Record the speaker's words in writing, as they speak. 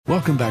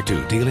Welcome back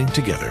to Dealing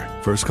Together.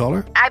 First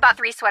caller? I bought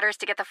 3 sweaters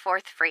to get the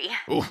 4th free.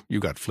 Oh, you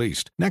got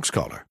fleeced. Next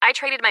caller? I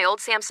traded my old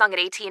Samsung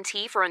at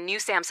AT&T for a new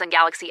Samsung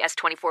Galaxy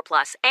S24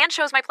 Plus and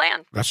chose my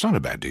plan. That's not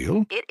a bad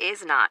deal. It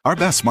is not. Our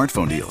best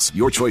smartphone deals.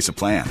 Your choice of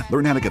plan.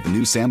 Learn how to get the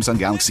new Samsung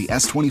Galaxy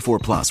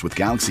S24 Plus with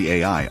Galaxy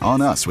AI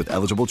on us with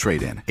eligible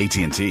trade-in.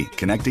 AT&T.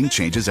 Connecting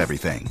changes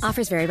everything.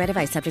 Offers vary by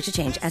device. Subject to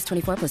change.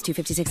 S24 plus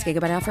 256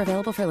 gigabyte offer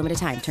available for a limited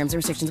time. Terms and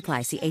restrictions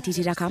apply. See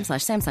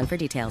att.com/Samsung for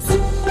details.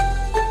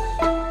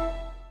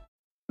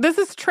 This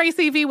is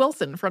Tracy V.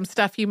 Wilson from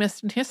Stuff You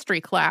Missed in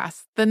History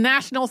class. The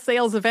national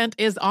sales event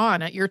is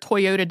on at your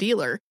Toyota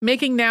dealer,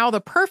 making now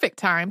the perfect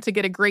time to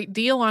get a great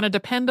deal on a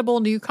dependable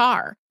new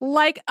car.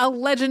 Like a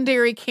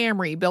legendary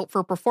Camry built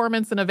for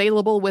performance and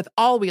available with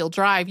all-wheel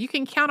drive, you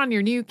can count on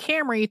your new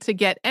Camry to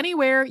get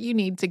anywhere you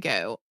need to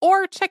go.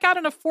 Or check out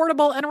an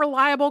affordable and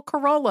reliable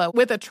Corolla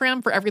with a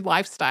trim for every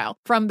lifestyle.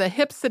 From the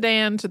hip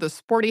sedan to the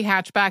sporty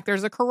hatchback,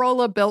 there's a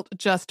Corolla built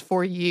just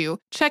for you.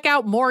 Check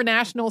out more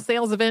national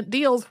sales event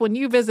deals when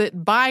you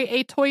visit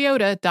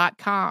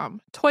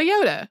buyatoyota.com.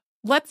 Toyota,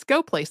 let's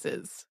go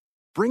places.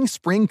 Bring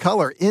spring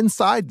color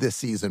inside this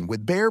season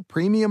with Behr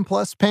Premium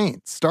Plus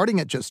paint, starting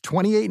at just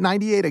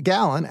 $28.98 a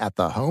gallon at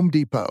the Home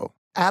Depot.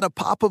 Add a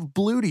pop of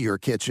blue to your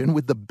kitchen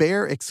with the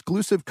Behr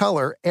exclusive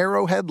color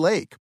Arrowhead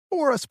Lake,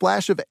 or a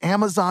splash of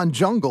Amazon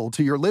Jungle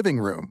to your living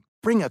room.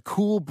 Bring a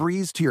cool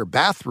breeze to your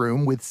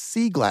bathroom with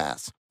Sea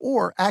Glass,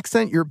 or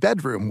accent your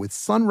bedroom with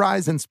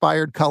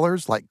sunrise-inspired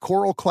colors like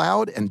Coral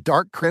Cloud and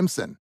Dark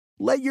Crimson.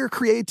 Let your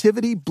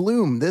creativity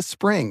bloom this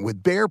spring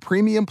with Behr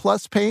Premium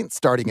Plus paint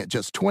starting at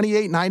just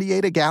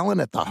 $28.98 a gallon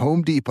at the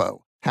Home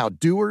Depot. How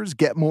doers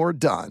get more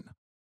done.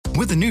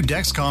 With the new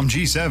Dexcom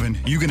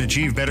G7, you can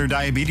achieve better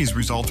diabetes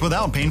results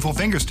without painful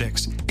finger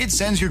sticks. It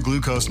sends your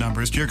glucose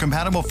numbers to your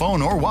compatible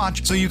phone or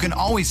watch so you can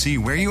always see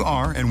where you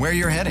are and where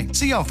you're heading.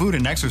 See how food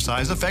and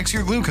exercise affects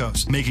your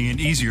glucose, making it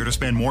easier to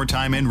spend more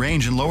time in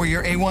range and lower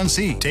your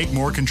A1C. Take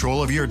more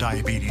control of your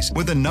diabetes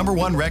with the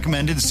 #1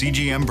 recommended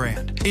CGM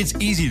brand. It's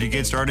easy to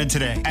get started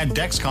today at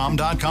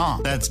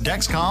Dexcom.com. That's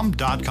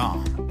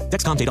Dexcom.com.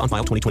 Dexcom data on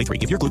file 2023.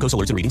 If your glucose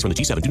alerts and readings from the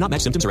G7 do not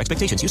match symptoms or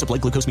expectations, use a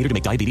blood glucose meter to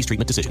make diabetes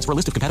treatment decisions. For a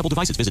list of compatible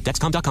devices, visit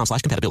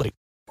Dexcom.com/compatibility.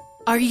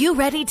 Are you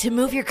ready to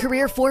move your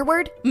career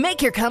forward?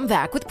 Make your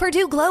comeback with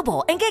Purdue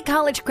Global and get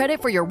college credit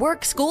for your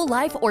work, school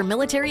life, or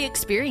military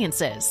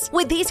experiences.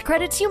 With these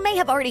credits, you may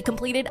have already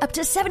completed up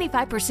to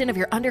 75% of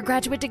your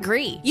undergraduate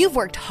degree. You've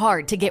worked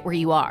hard to get where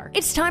you are.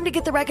 It's time to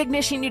get the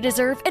recognition you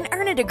deserve and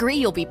earn a degree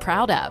you'll be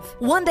proud of.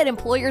 One that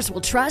employers will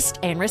trust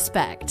and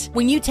respect.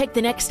 When you take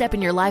the next step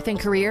in your life and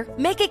career,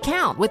 make it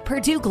count with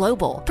Purdue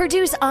Global,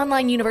 Purdue's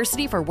online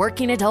university for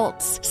working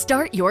adults.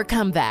 Start your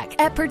comeback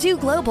at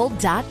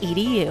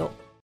purdueglobal.edu.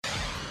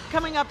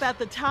 Coming up at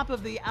the top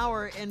of the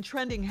hour in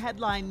trending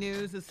headline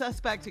news, a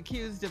suspect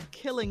accused of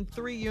killing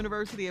 3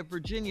 University of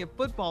Virginia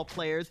football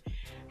players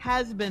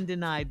has been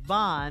denied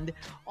bond.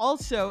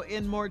 Also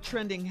in more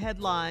trending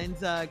headlines,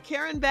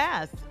 Karen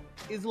Bass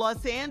is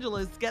Los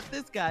Angeles, get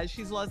this guys,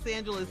 she's Los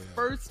Angeles'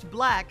 first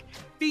black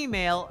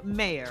female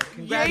mayor.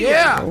 Congratulations.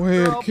 Yeah. Go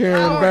ahead,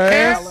 Karen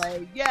Bass.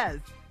 LA. Yes.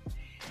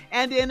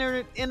 And in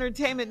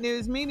entertainment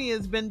news, Mimi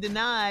has been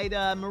denied.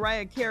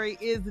 Mariah Carey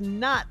is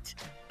not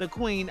the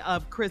Queen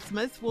of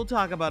Christmas. We'll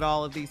talk about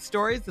all of these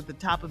stories at the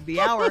top of the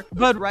hour.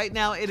 But right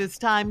now it is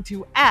time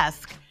to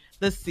ask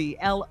the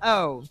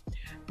CLO.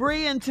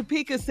 Bree in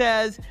Topeka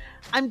says,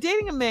 I'm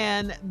dating a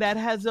man that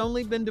has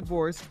only been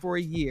divorced for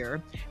a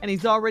year, and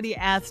he's already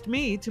asked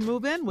me to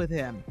move in with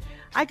him.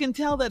 I can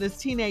tell that his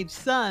teenage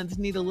sons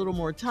need a little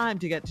more time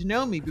to get to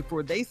know me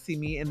before they see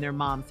me in their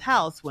mom's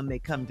house when they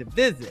come to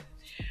visit.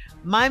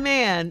 My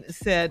man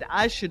said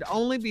I should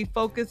only be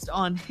focused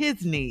on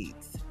his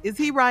needs. Is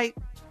he right?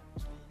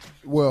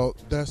 Well,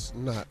 that's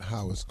not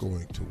how it's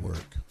going to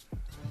work.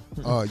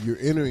 You're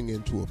entering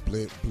into a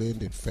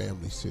blended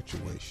family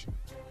situation.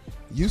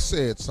 You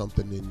said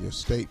something in your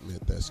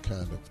statement that's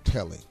kind of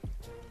telling.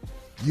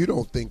 You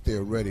don't think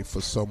they're ready for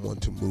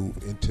someone to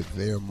move into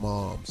their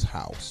mom's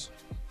house.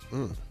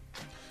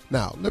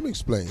 Now, let me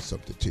explain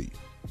something to you.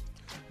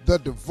 The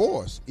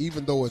divorce,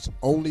 even though it's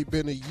only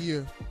been a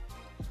year,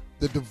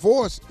 the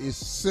divorce is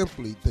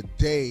simply the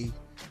day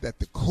that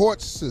the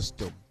court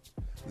system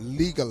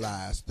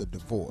legalized the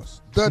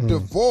divorce. The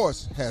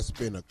divorce has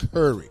been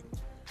occurring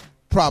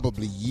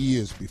probably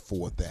years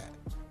before that.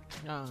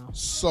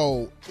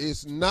 So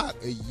it's not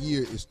a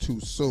year is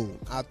too soon.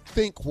 I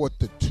think what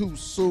the too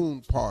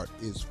soon part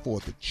is for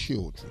the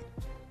children.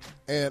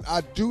 And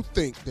I do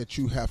think that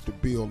you have to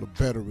build a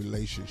better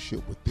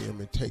relationship with them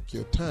and take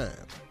your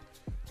time.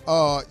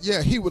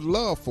 Yeah, he would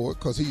love for it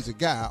because he's a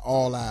guy,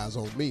 all eyes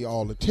on me,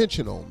 all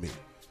attention on me.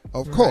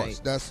 Of course,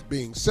 that's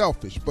being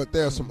selfish, but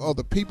there are some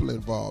other people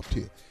involved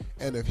here.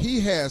 And if he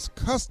has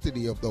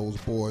custody of those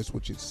boys,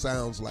 which it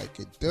sounds like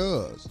it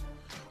does,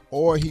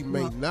 or he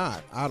may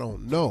not, I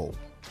don't know.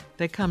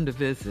 They come to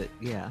visit,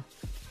 yeah.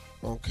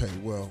 Okay,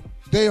 well,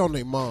 they on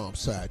their mom's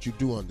side. You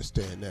do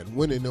understand that.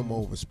 Winning them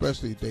over,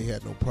 especially if they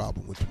had no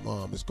problem with the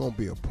mom, it's going to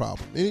be a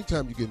problem.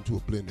 Anytime you get into a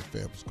blended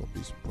family, it's going to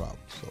be some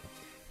problems. So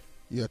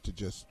You have to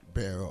just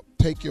bear up.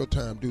 Take your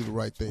time, do the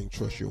right thing,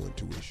 trust your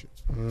intuition.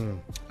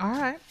 All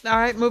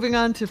right. Moving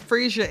on to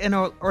Freesia in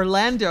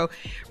Orlando.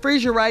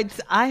 Freesia writes,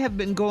 I have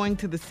been going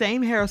to the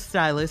same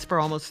hairstylist for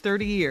almost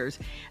 30 years.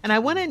 And I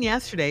went in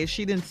yesterday.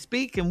 She didn't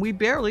speak and we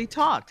barely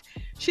talked.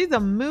 She's a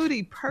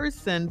moody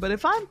person, but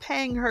if I'm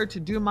paying her to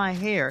do my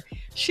hair,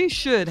 she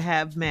should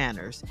have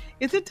manners.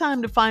 Is it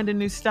time to find a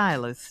new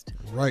stylist?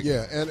 Right.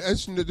 Yeah, and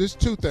there's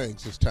two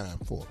things it's time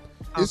for.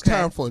 It's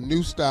time for a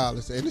new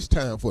stylist, and it's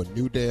time for a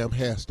new damn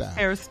hairstyle.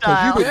 Because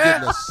you've been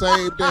getting the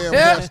same damn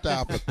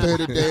hairstyle for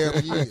 30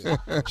 damn years.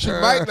 She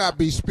might not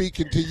be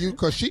speaking to you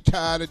because she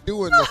tired of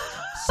doing the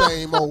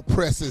same old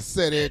presses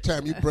set every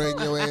time you bring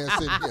your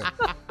ass in here.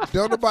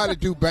 Don't nobody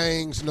do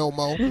bangs no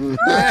more. She's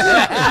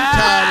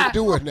tired of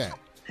doing that.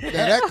 Now,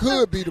 that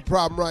could be the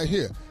problem right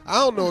here. I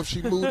don't know if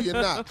she moody or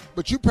not,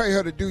 but you pay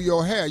her to do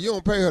your hair. You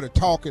don't pay her to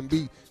talk and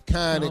be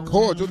kind and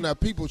cordial. Now,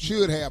 people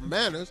should have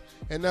manners,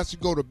 and that's to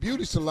go to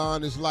beauty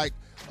salon is like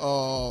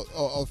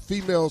a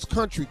female's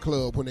country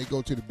club when they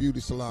go to the beauty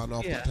salon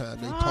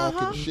oftentimes. They talk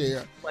and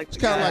share. Like it's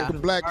kind of like the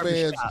black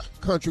man's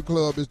country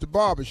club is the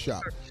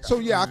barbershop. So,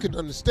 yeah, I can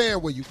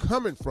understand where you're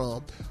coming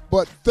from,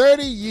 but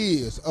 30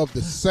 years of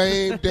the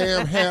same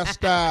damn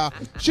hairstyle,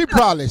 she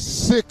probably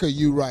sick of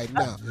you right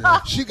now.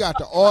 She got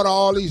to order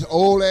all these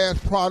old-ass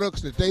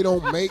products that they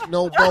don't make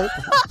no more.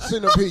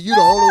 Sitting up here, you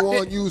the only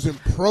one using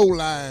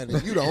Proline,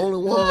 and you the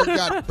only one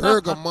got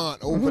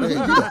Bergamot over there.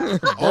 You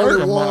the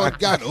only one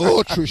got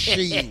Ultra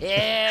Sheen.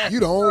 You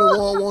the only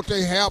one want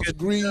their house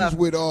greased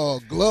with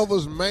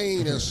Glover's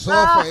Mane and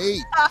Sulfur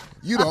 8.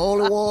 You the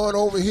only one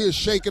over here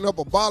shaking up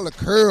a bottle of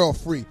Curl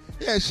Free.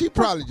 Yeah, she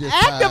probably just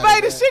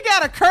activated. She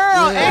got a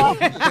curl.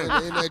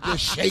 And they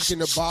just shaking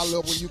the bottle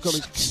up when you come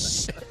in.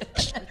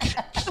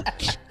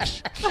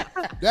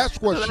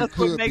 That's what she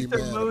could be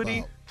mad about.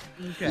 Okay.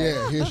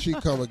 Yeah, here she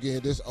come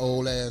again, this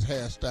old ass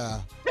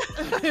hairstyle.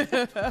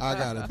 I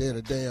got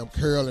a damn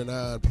curling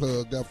iron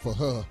plugged up for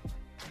her.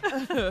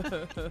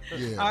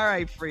 Yeah. All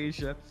right,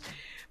 Freesia.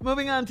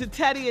 Moving on to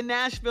Teddy in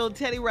Nashville.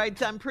 Teddy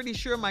writes, I'm pretty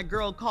sure my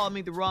girl called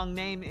me the wrong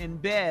name in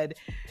bed,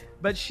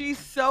 but she's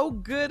so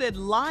good at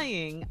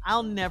lying,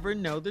 I'll never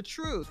know the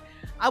truth.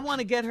 I want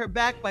to get her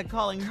back by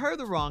calling her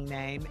the wrong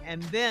name,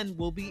 and then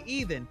we'll be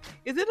even.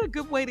 Is it a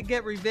good way to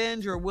get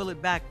revenge, or will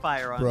it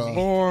backfire on me?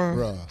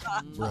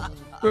 Bruh.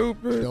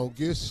 Stupid. Don't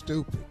get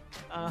stupid.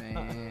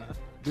 Man.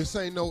 This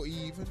ain't no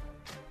even.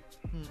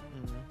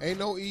 Ain't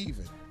no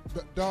even.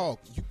 Dog,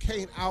 you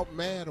can't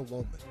out-mad a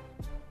woman.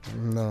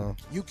 No.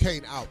 You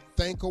can't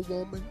out-think a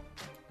woman.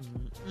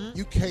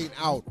 You can't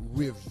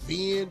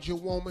out-revenge a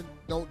woman.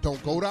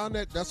 Don't go down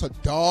that. That's a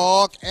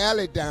dark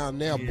alley down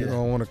there, boy. You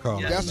don't want to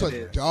call it. That's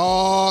a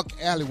dark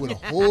alley with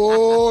a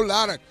whole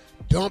lot of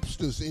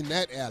dumpsters in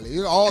that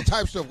alley. All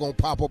types of stuff going to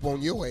pop up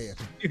on your ass.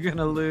 You're going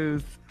to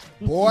lose.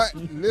 Boy,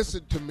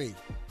 listen to me.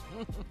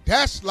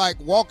 That's like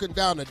walking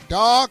down a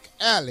dark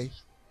alley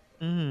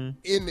in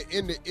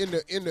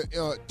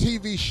the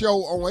TV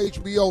show on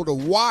HBO, The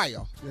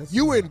Wire.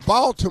 You in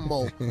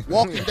Baltimore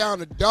walking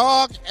down a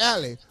dark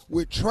alley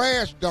with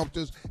trash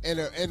dumpsters, and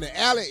the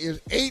alley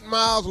is 8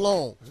 miles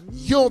long.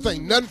 You don't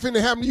think nothing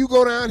finna happen to you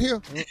go down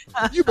here?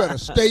 You better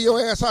stay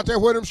your ass out there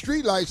where them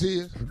street lights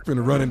is. You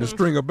finna run into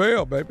Stringer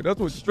Bell, baby.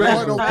 That's what you're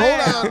Boy, don't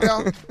go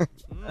down there.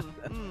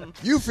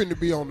 You finna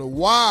be on the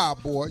wire,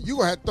 boy. You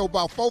gonna have to throw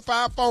about 4 or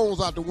 5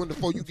 phones out the window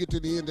before you get to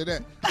the end of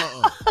that.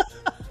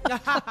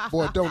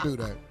 Boy, don't do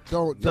that.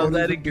 Don't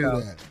even do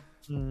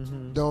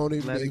that. Don't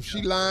even. If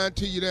she lying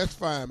to you, that's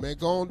fine, man.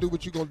 Go on, do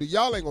what you gonna do.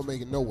 Y'all ain't gonna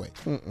make it no way.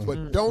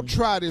 But don't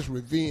try this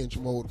revenge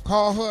mode.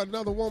 Call her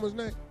another woman's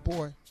name,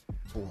 boy.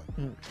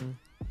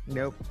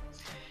 Nope.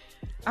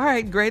 All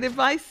right, great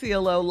advice,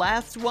 CeeLo.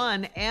 Last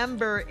one.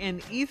 Amber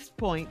in East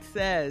Point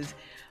says,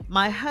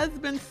 my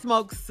husband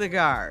smokes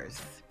cigars,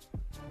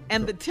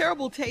 and the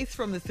terrible taste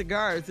from the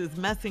cigars is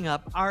messing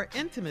up our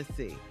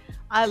intimacy.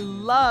 I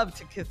love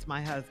to kiss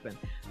my husband,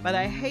 but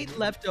I hate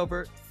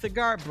leftover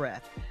cigar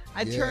breath.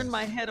 I turned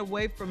my head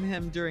away from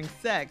him during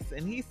sex,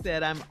 and he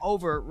said I'm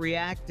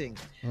overreacting.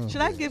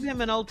 Should I give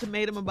him an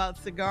ultimatum about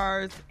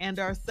cigars and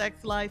our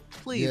sex life?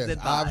 Please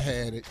advise. I've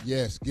had it.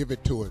 Yes, give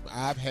it to him.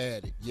 I've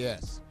had it.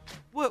 Yes.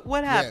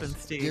 What happened,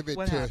 Steve? Give it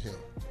what to happened? him.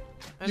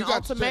 An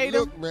ultimatum?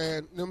 Look,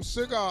 man, them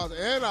cigars,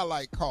 and I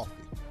like coffee.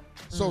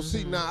 So,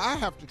 see, now I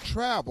have to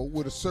travel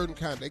with a certain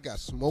kind. They got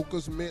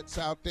smokers mints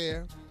out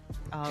there.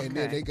 Okay. And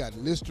then they got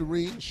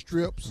Listerine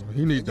strips.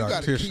 He needs you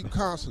got to keep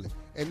constantly.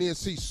 And then,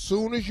 see,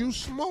 soon as you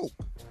smoke,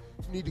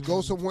 you need to go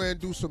somewhere and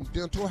do some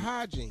dental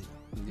hygiene.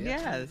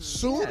 Yes.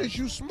 Soon as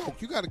you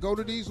smoke, you got to go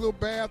to these little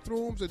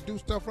bathrooms and do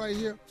stuff right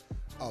here.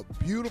 A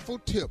beautiful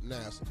tip. Now,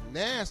 it's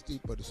nasty,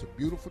 but it's a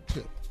beautiful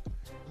tip.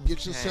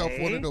 Get yourself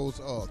one of those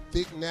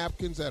thick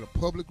napkins at a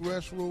public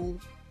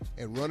restroom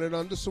and run it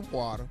under some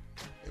water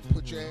and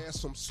put your ass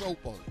some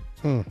soap on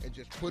it and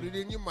just put it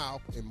in your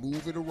mouth and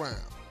move it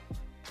around.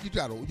 You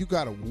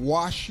gotta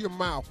wash your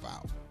mouth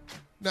out.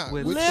 Now,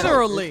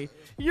 literally,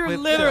 you're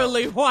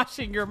literally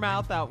washing your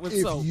mouth out with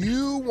soap. If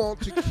you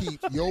want to keep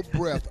your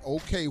breath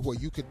okay, where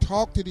you can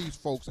talk to these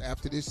folks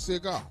after this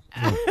cigar,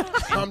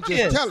 I'm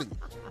just telling you.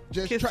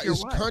 Just Kiss try. your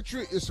It's wife.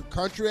 country. It's a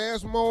country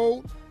ass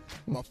mode.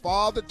 My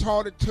father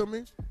taught it to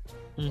me.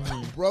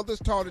 My brothers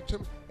taught it to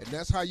me, and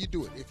that's how you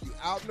do it. If you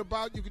out and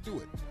about, you can do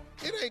it.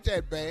 It ain't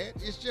that bad.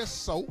 It's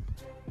just soap.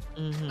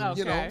 Okay.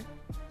 You know,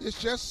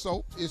 it's just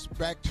soap. It's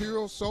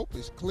bacterial soap.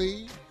 It's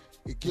clean.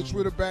 It gets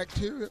rid of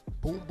bacteria.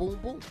 Boom, boom,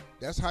 boom.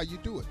 That's how you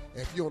do it.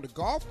 If you're on the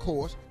golf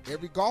course,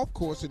 every golf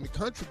course in the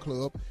country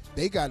club,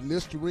 they got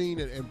Listerine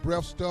and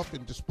breath stuff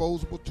and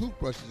disposable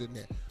toothbrushes in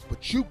there.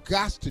 But you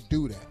got to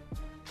do that.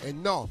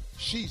 And no,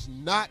 she's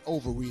not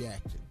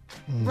overreacting.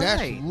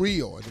 That's Right.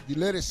 real. And if you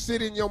let it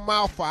sit in your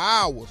mouth for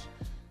hours,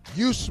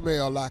 you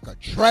smell like a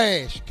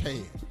trash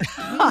can.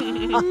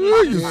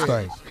 You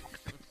stink.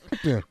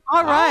 Yeah.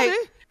 All right.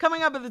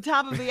 Coming up at the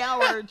top of the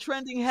hour,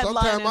 trending headline.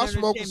 Sometimes I and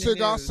smoke a entertainment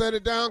cigar, news. set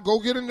it down, go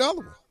get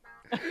another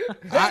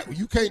one.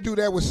 You can't do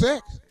that with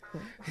sex.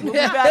 We'll be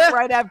back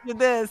right after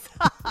this.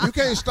 You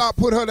can't stop,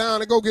 put her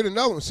down, and go get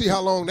another one. See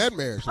how long that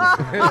marriage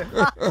lasts.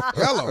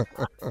 Hello.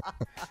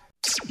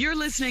 You're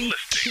listening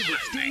to the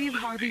Steve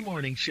Harvey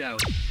Morning Show.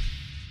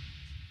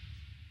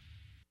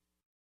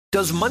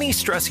 Does money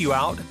stress you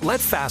out? Let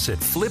Facet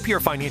flip your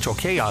financial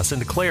chaos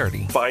into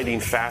clarity. Finding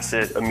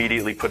Facet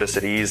immediately put us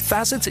at ease.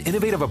 Facet's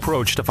innovative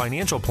approach to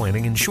financial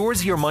planning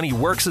ensures your money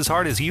works as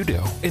hard as you do,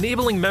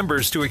 enabling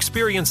members to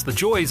experience the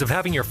joys of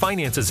having your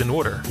finances in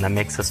order. And that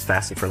makes us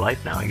Facet for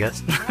life now, I guess.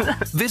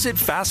 Visit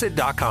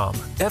Facet.com,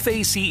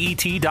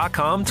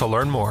 FACET.com to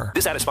learn more.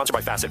 This ad is sponsored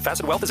by Facet.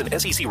 Facet Wealth is an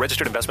SEC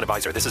registered investment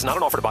advisor. This is not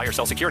an offer to buy or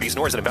sell securities,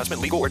 nor is it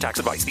investment, legal, or tax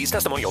advice. These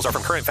testimonials are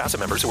from current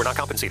Facet members who are not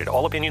compensated.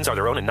 All opinions are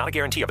their own and not a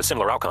guarantee of a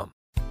similar outcome.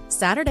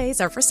 Saturdays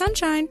are for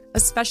sunshine,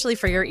 especially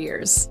for your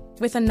ears.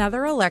 With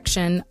another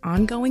election,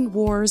 ongoing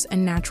wars,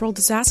 and natural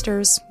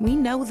disasters, we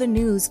know the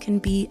news can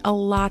be a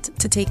lot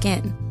to take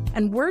in.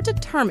 And we're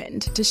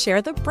determined to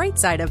share the bright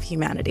side of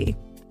humanity.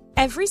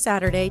 Every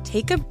Saturday,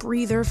 take a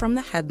breather from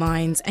the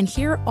headlines and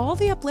hear all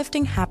the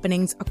uplifting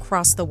happenings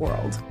across the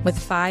world with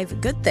 5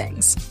 Good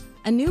Things,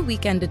 a new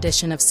weekend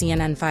edition of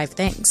CNN 5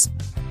 Things.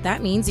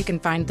 That means you can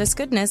find this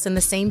goodness in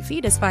the same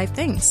feed as 5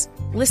 Things.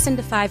 Listen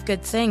to 5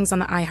 Good Things on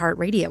the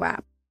iHeartRadio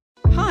app.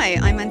 Hi,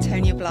 I'm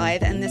Antonia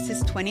Blythe, and this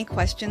is 20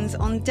 Questions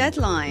on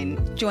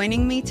Deadline.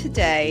 Joining me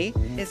today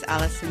is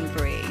Alison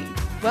Brie.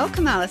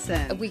 Welcome,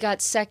 Alison. We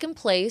got second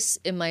place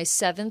in my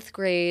 7th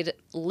grade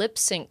lip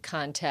sync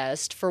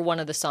contest for one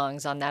of the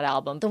songs on that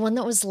album. The one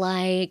that was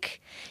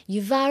like,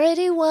 "You've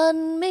already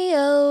won me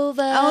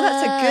over." Oh,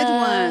 that's a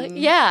good one.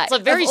 Yeah. It's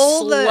like very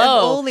slow. Of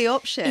all the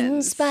options.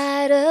 In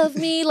spite of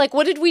me. Like,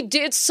 what did we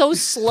do? It's so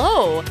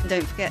slow.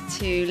 Don't forget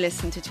to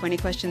listen to 20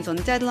 Questions on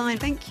Deadline.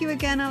 Thank you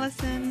again,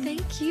 Alison.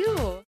 Thank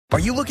you. Are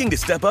you looking to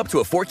step up to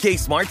a 4K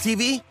smart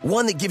TV?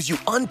 One that gives you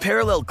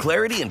unparalleled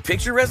clarity and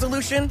picture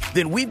resolution?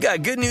 Then we've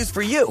got good news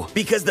for you,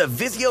 because the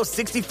Vizio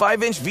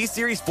 65-inch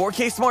V-Series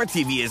 4K smart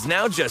TV is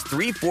now just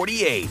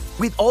 $348.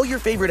 With all your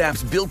favorite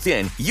apps built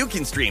in, you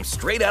can stream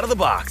straight out of the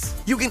box.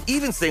 You can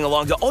even sing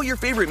along to all your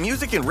favorite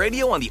music and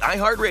radio on the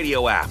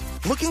iHeartRadio app.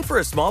 Looking for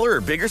a smaller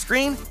or bigger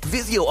screen?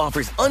 Vizio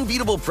offers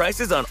unbeatable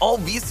prices on all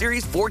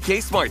V-Series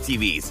 4K smart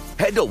TVs.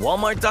 Head to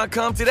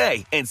Walmart.com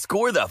today and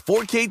score the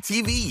 4K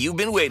TV you've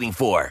been waiting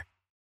for.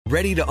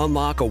 Ready to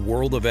unlock a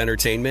world of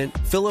entertainment?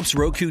 Philips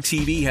Roku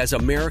TV has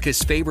America's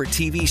favorite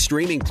TV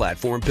streaming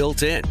platform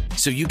built in,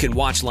 so you can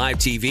watch live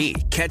TV,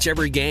 catch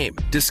every game,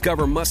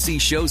 discover must-see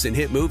shows and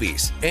hit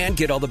movies, and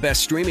get all the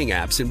best streaming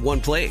apps in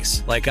one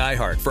place, like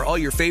iHeart for all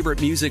your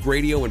favorite music,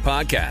 radio, and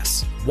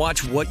podcasts.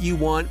 Watch what you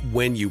want,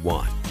 when you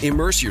want.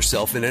 Immerse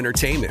yourself in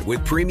entertainment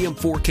with premium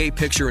 4K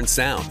picture and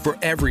sound for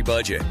every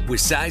budget, with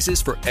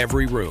sizes for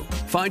every room.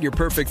 Find your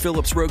perfect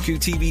Philips Roku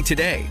TV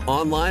today,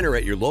 online or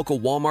at your local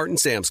Walmart and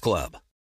Sam's Club.